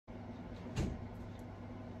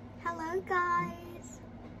guys.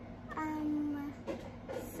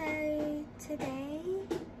 So today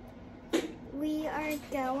we are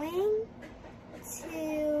going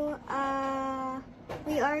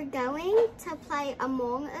to play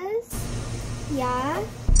Among Us. Yeah.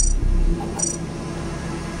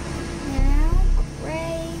 Yeah,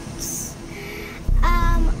 great.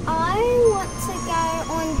 I want to go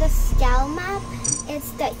on the scale map.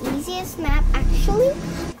 It's the easiest map actually.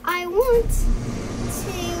 I want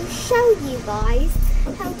to show you guys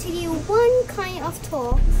how to do one kind of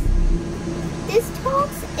talk. This talk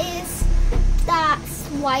is that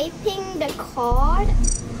swiping the card.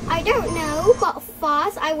 I don't know, but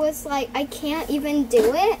first I was like, I can't even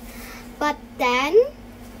do it. But then,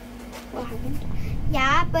 what happened?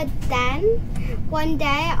 Yeah, but then one day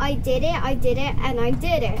I did it, and I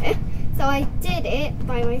did it. So I did it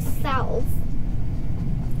by myself.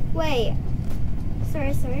 Wait,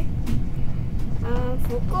 sorry.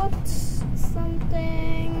 Forgot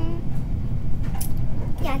something.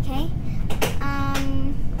 Yeah, okay.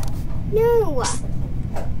 No.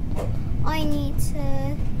 I need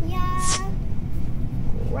to, yeah.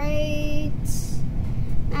 Great.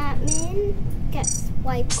 Admin, get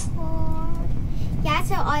swipe card. Yeah,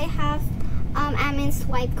 so I have admin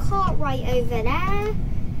swipe card right over there.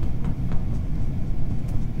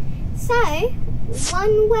 So,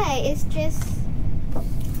 one way is just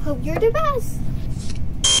hope you're the best.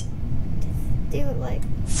 Just do it like,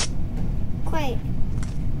 quite.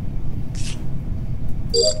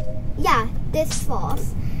 Yeah, this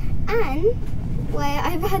fast. And wait,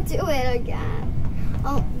 I better do it again.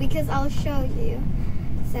 Oh, because I'll show you.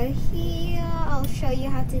 So here, I'll show you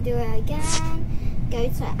how to do it again. Go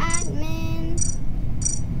to admin.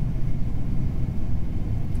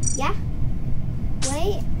 Yeah.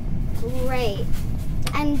 Wait. Great.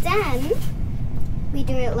 And then we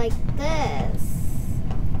do it like this.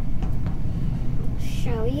 I'll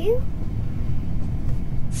show you.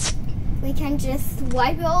 We can just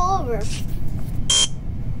swipe it all over.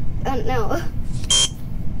 Oh no.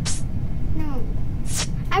 No.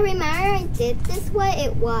 I remember I did this way,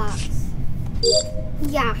 it works.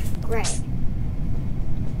 Yeah, great.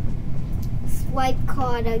 Swipe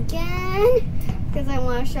card again, because I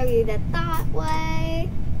want to show you that way.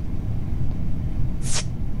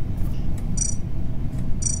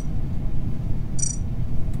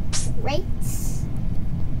 Great.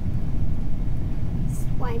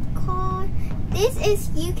 Swipe card. This is,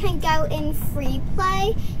 you can go in free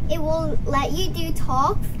play. It will let you do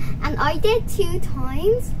talks, and I did 2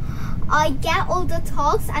 times. I get all the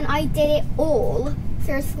talks and I did it all.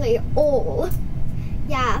 Seriously, all.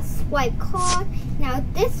 Yeah, swipe card. Now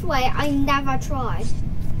this way, I never tried.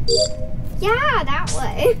 Yeah, that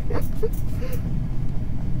way.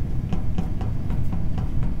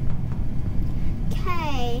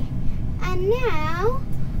 Okay, and now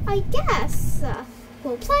I guess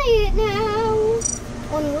we'll play it now.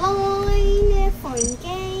 Online, fun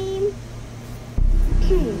game.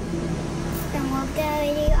 Then we'll go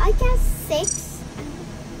to, I guess, 6.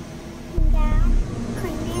 Yeah,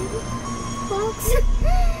 kind of box.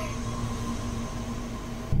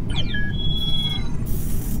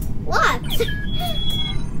 What?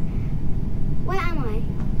 Where am I?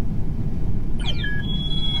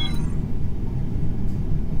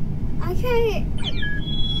 Okay.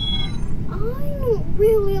 I don't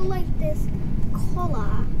really like this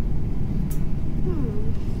color.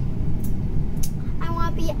 I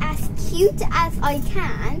want to be as cute as I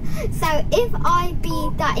can. So if I be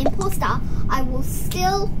the imposter, I will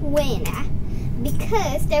still win.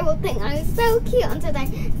 Because they will think I'm so cute until they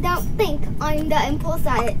don't think I'm the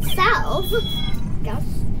imposter itself. Guess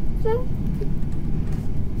so.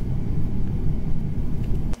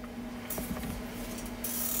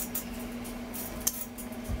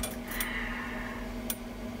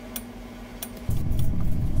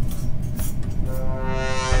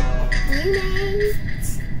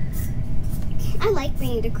 I like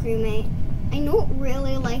being the crewmate. I don't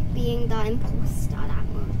really like being the imposter that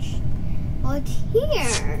much. But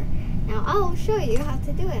here, now I'll show you how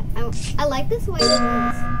to do it. I like this way it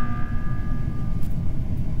moves.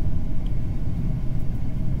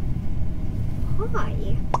 Hi.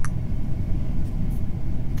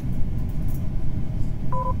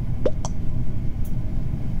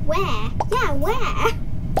 Where? Yeah, where?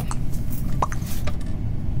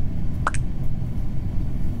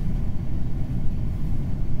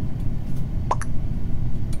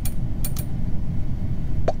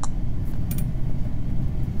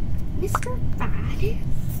 Mr. Bad? I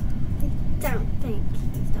don't think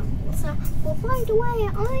he's done. So, well, by the way,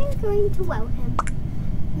 I'm going to well him.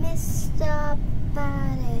 Mr.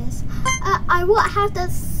 Baddest. I would have the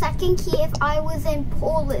second key if I was in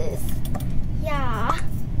police. Yeah.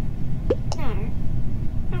 No.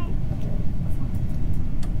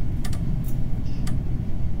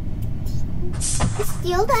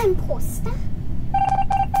 Still the imposter?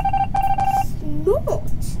 Not.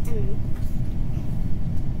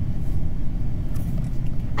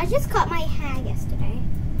 I just cut my hair yesterday.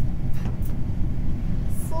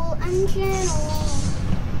 Full engine or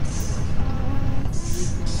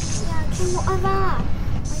yeah, okay, whatever.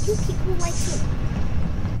 Why do people like to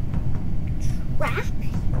trap?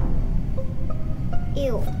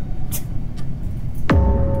 Ew.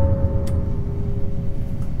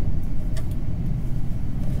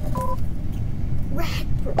 Red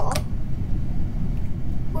bra.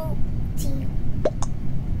 Well,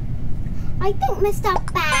 I think Mr.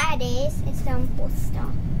 Baddies is the imposter.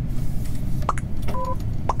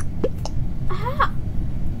 Ah!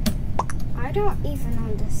 I don't even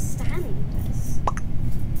understand this.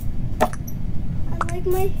 I like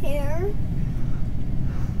my hair.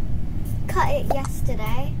 Cut it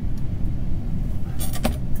yesterday.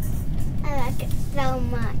 I like it so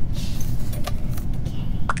much. Okay.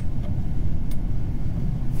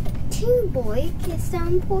 Two boy is the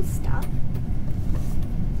imposter.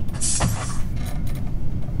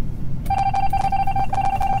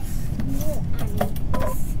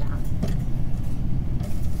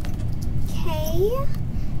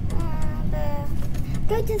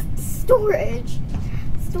 Go to storage.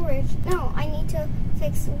 Storage. No, I need to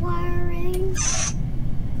fix wiring.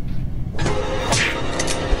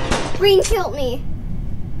 Green killed me.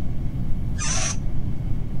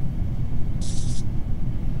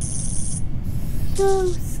 So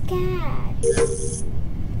scared.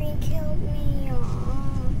 Green killed me.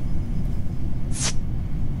 Aww.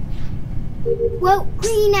 Well,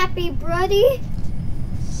 green happy, buddy.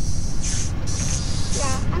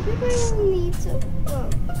 Yeah, everybody will need to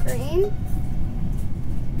vote green.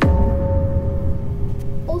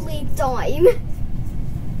 Only dime.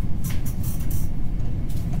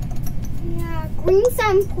 Yeah, green's the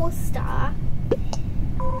imposter.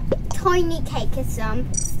 Tiny cake is the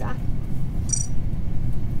imposter.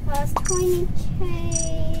 That's tiny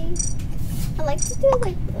cake. I like to do it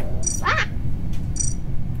like this. Ah!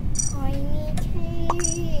 Tiny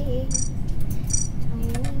cake.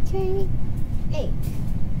 Tiny cake. Hey.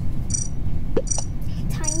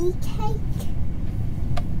 Tiny cake.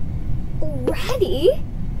 Already?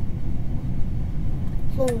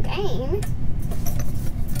 Long game.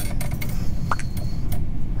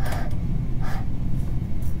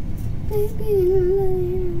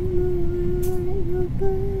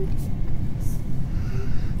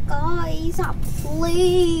 Guys,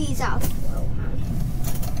 please,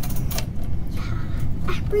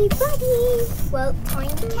 everybody, well,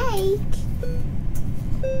 tiny cake.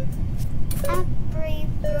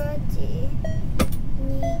 Everybody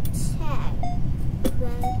needs tiny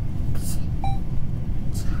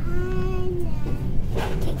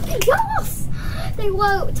cake. Yes! They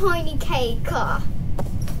wrote tiny cake.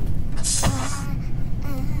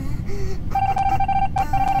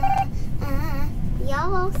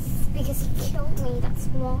 Yes, because he killed me, that's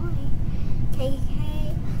why. KK.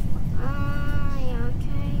 Yeah,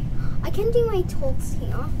 okay. I can do my talks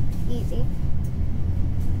here. Easy.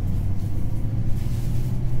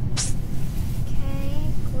 Okay,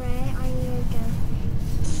 great. I need to go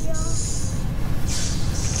here.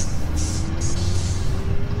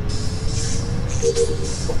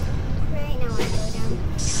 Great, now I go down.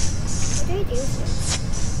 What do I do here?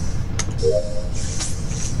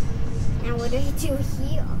 Now what do I do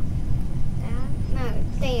here? No,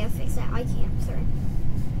 they have fixed that. I can't, sorry.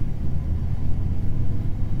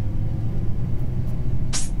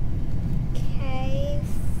 Okay.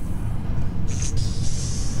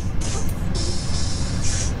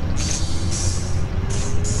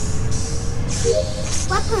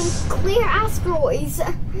 Weapon, clear asteroids.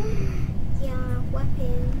 Yeah,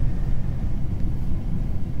 weapon.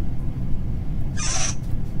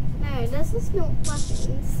 No, this is not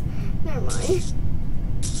weapons. Never mind.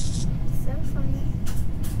 So funny.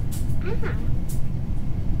 Ah.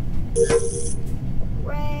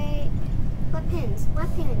 Right. Weapons.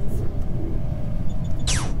 Weapons.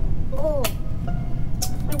 Oh.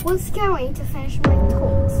 I was going to finish my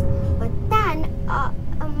talks, but then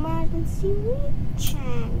emergency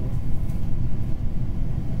reaching.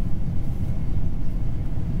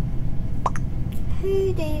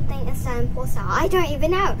 Who do you think is the imposter? I don't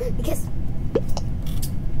even know because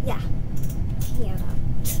yeah.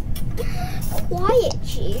 Quiet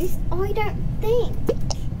juice? I don't think.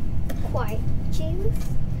 Quiet juice?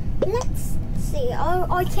 Let's see. Oh,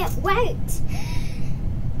 I can't wait.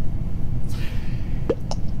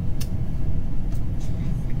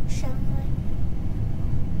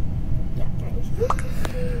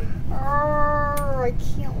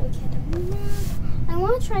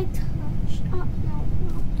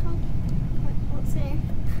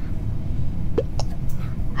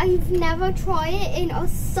 I've never tried it in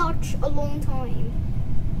such a long time.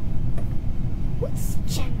 What's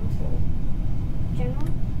general? General?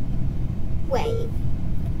 Wait.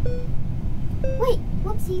 Wait,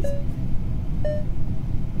 whoopsies.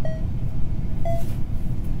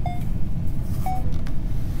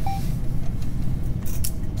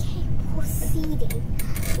 Okay, proceeding.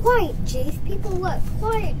 Quiet juice. People work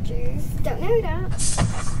quiet juice. Don't know that.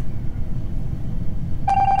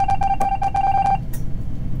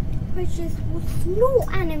 Which is not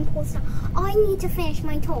an imposter. I need to finish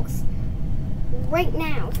my talks right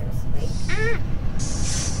now. Seriously. Ah!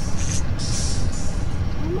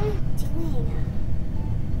 What am I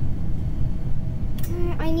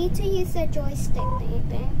doing? I need to use the joystick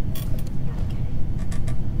thing.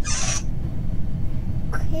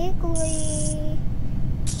 Quickly.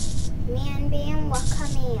 Man, bam,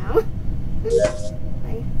 wakame.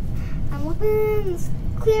 And weapons.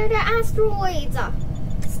 Clear the asteroids.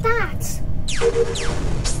 Stats.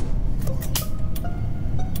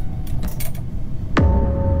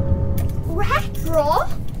 Rat bra?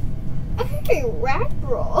 Hey, rat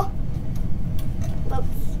bra.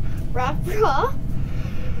 Rat bra.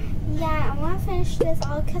 Yeah, I want to finish this.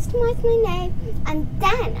 I'll customize my name and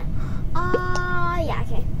then, yeah,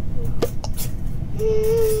 okay.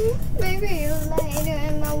 Maybe later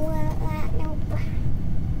in my work.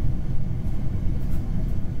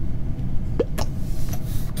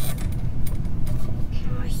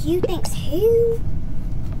 You thinks who?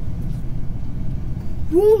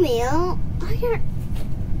 Raw meal? I don't.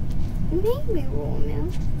 Maybe raw meal.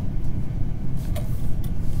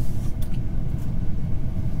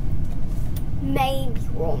 Maybe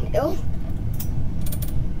raw meal.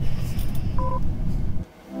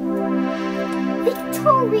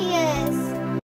 Victorious!